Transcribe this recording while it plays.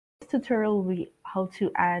tutorial will be how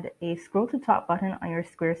to add a scroll to top button on your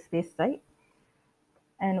Squarespace site.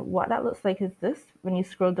 And what that looks like is this. When you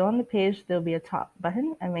scroll down the page, there'll be a top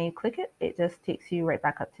button, and when you click it, it just takes you right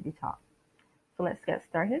back up to the top. So let's get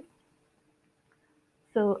started.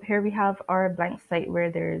 So here we have our blank site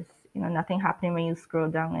where there's nothing happening when you scroll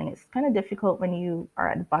down, and it's kind of difficult when you are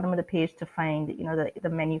at the bottom of the page to find the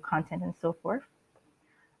menu content and so forth.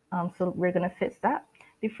 So we're going to fix that.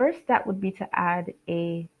 The first step would be to add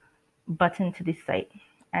a button to the site,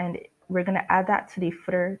 and we're going to add that to the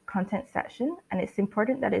footer content section. And it's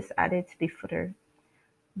important that it's added to the footer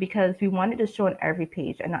because we want it to show on every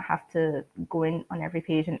page and not have to go in on every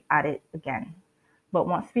page and add it again. But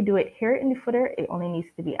once we do it here in the footer, it only needs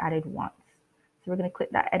to be added once. So we're going to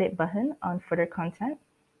click that edit button on footer content.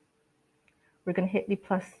 We're going to hit the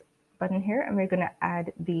plus button here, and we're going to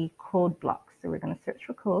add the code block. So we're going to search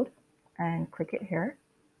for code and click it here.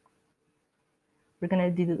 We're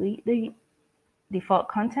going to delete the default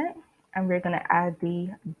content, and we're going to add the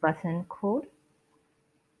button code.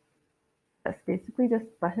 That's basically just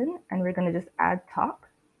button, and we're going to just add top.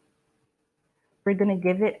 We're going to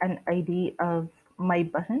give it an ID of my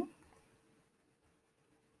button.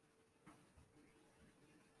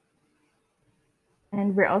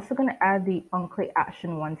 And we're also going to add the onClick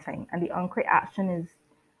action one time. And the onClick action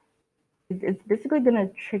is basically going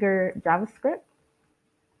to trigger JavaScript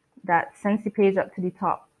that sends the page up to the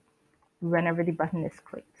top whenever the button is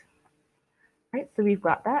clicked. Right, so we've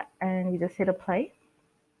got that, and we just hit apply.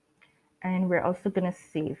 And we're also going to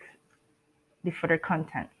save the footer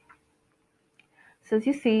content. So as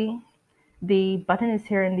you see, the button is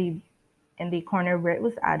here in the corner where it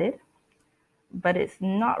was added, but it's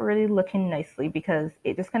not really looking nicely because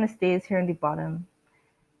it just kind of stays here in the bottom,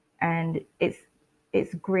 and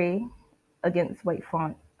it's gray against white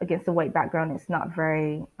font, against the white background. It's not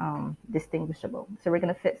very distinguishable. So we're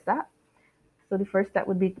going to fix that. So the first step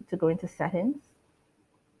would be to go into settings,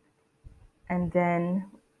 and then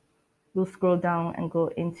we'll scroll down and go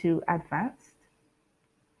into advanced.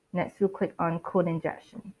 Next, we'll click on code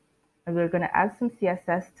injection, and we're going to add some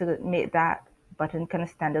CSS to make that button kind of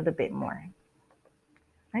stand out a bit more.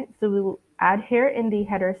 Right, so we'll add here in the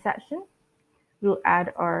header section, we'll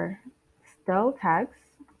add our style tags,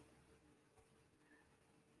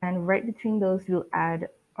 and right between those, we'll add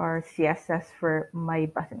our CSS for my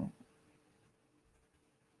button.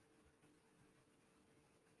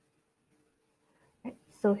 Right,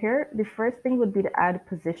 so here, the first thing would be to add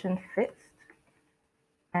position fixed.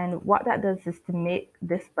 And what that does is to make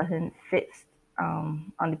this button fixed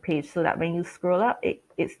on the page so that when you scroll up,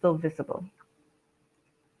 it's still visible.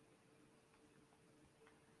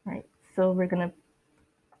 Right, so we're going to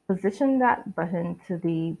position that button to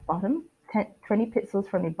the bottom, 20 pixels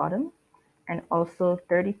from the bottom, and also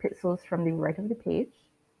 30 pixels from the right of the page.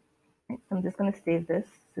 Right, so I'm just going to save this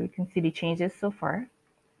so you can see the changes so far.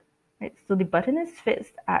 Right, so the button is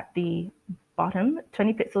fixed at the bottom,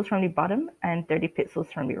 20 pixels from the bottom and 30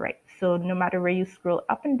 pixels from the right. So no matter where you scroll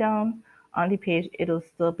up and down on the page, it'll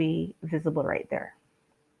still be visible right there.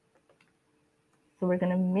 So we're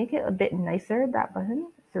going to make it a bit nicer, that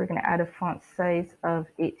button. So we're going to add a font size of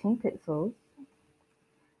 18 pixels.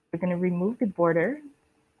 We're going to remove the border.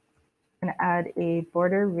 We're going to add a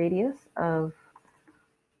border radius of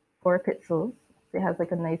 4 pixels. So it has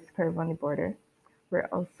like a nice curve on the border. We're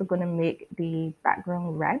also going to make the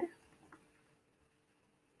background red,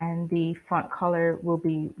 and the font color will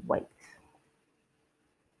be white.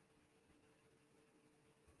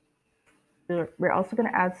 We're also going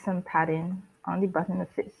to add some padding on the button of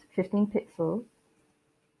 15 pixels.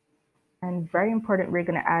 And very important, we're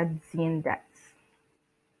going to add z-index.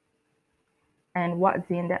 And what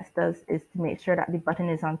z-index does is to make sure that the button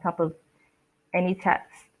is on top of any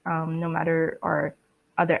text, no matter, or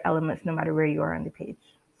other elements, no matter where you are on the page.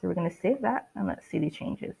 So we're going to save that, and let's see the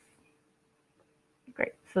changes.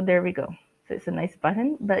 Great, so there we go. So it's a nice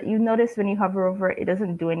button, but you notice when you hover over it, it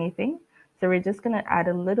doesn't do anything. So we're just going to add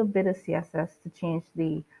a little bit of CSS to change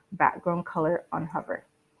the background color on hover.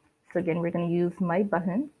 So again, we're going to use my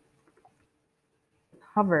button,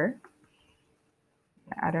 hover,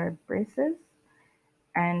 add our braces,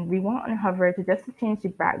 and we want on hover to just change the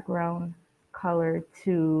background color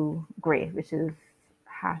to gray, which is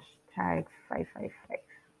hashtag 555.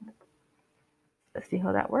 Let's see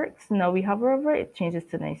how that works. Now we hover over it, it changes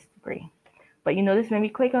to nice gray. But you notice when we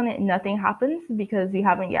click on it, nothing happens because we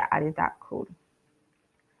haven't yet added that code.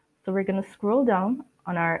 So we're going to scroll down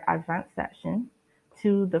on our advanced section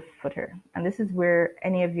to the footer. And this is where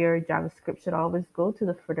any of your JavaScript should always go, to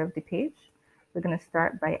the footer of the page. We're going to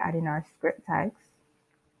start by adding our script tags.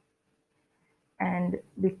 And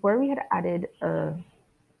before we had added a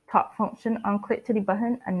top function on click to the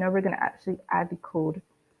button, and now we're going to actually add the code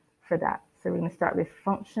for that. So we're going to start with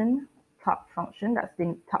function, top function. That's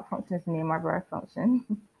the top function is the name of our function,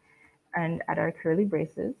 and add our curly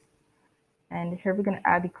braces. And here we're going to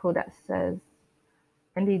add the code that says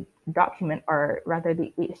in the document, or rather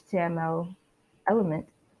the HTML element,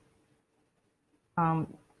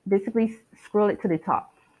 basically scroll it to the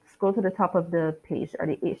top. Scroll to the top of the page or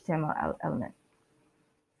the HTML element.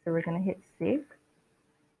 So we're going to hit save,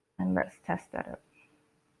 and let's test that out.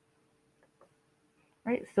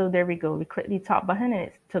 Right, so there we go. We clicked the top button and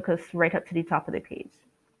it took us right up to the top of the page.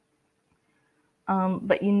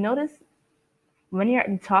 But you notice when you're at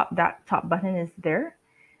the top, that top button is there,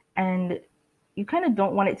 and you kind of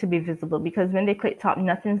don't want it to be visible, because when they click top,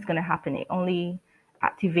 nothing's going to happen. It only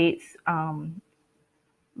activates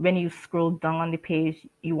when you scroll down on the page.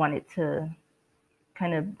 You want it to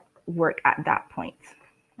kind of work at that point,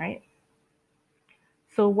 right?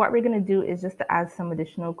 So what we're going to do is just to add some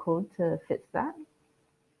additional code to fix that.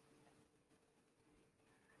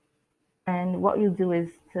 And what we'll do is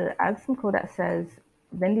to add some code that says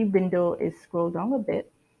when the window is scrolled down a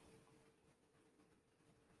bit,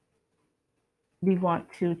 we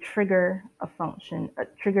want to trigger a function,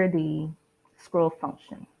 trigger the scroll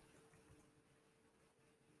function.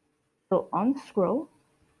 So on scroll,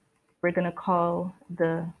 we're going to call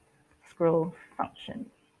the scroll function.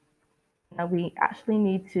 Now we actually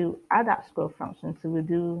need to add that scroll function, so we'll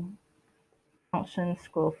do function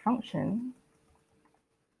scroll function.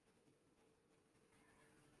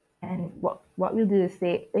 And what we'll do is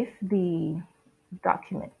say if the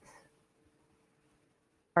document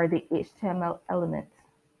or the HTML element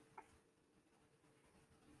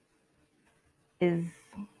is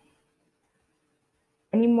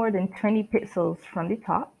any more than 20 pixels from the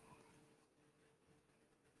top,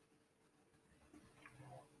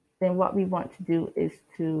 then what we want to do is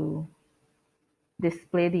to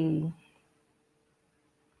display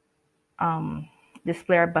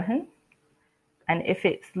display our button. And if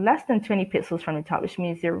it's less than 20 pixels from the top, which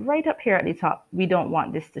means you're right up here at the top, we don't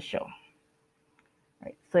want this to show.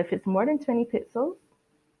 Right. So if it's more than 20 pixels,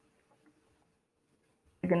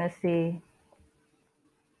 we're going to say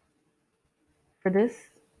for this,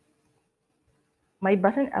 my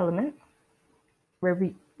button element,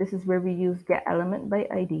 this is where we use get element by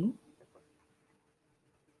ID.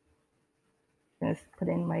 Just put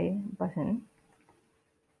in my button.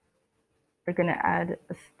 We're going to add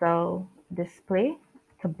a style display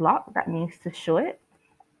to block. That means to show it.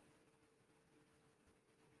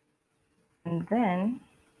 And then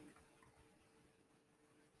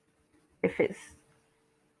if it's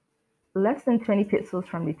less than 20 pixels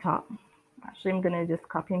from the top, actually I'm going to just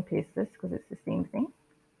copy and paste this because it's the same thing.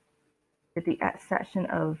 With the exception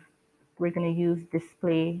of we're going to use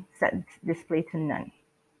display, set display to none.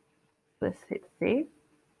 Let's hit save.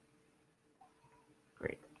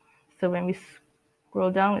 Great. So when we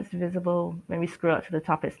scroll down, it's visible. When we scroll up to the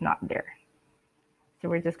top, it's not there. So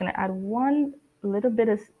we're just going to add one little bit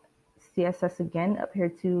of CSS again up here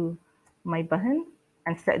to my button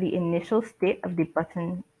and set the initial state of the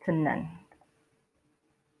button to none.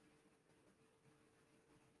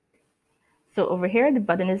 So over here, the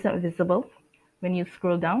button isn't visible. When you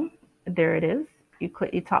scroll down, there it is. You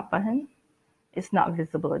click the top button, it's not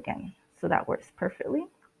visible again. So that works perfectly.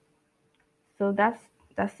 So that's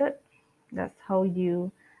it. That's how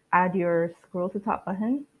you add your scroll to top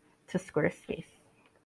button to SquareSpace.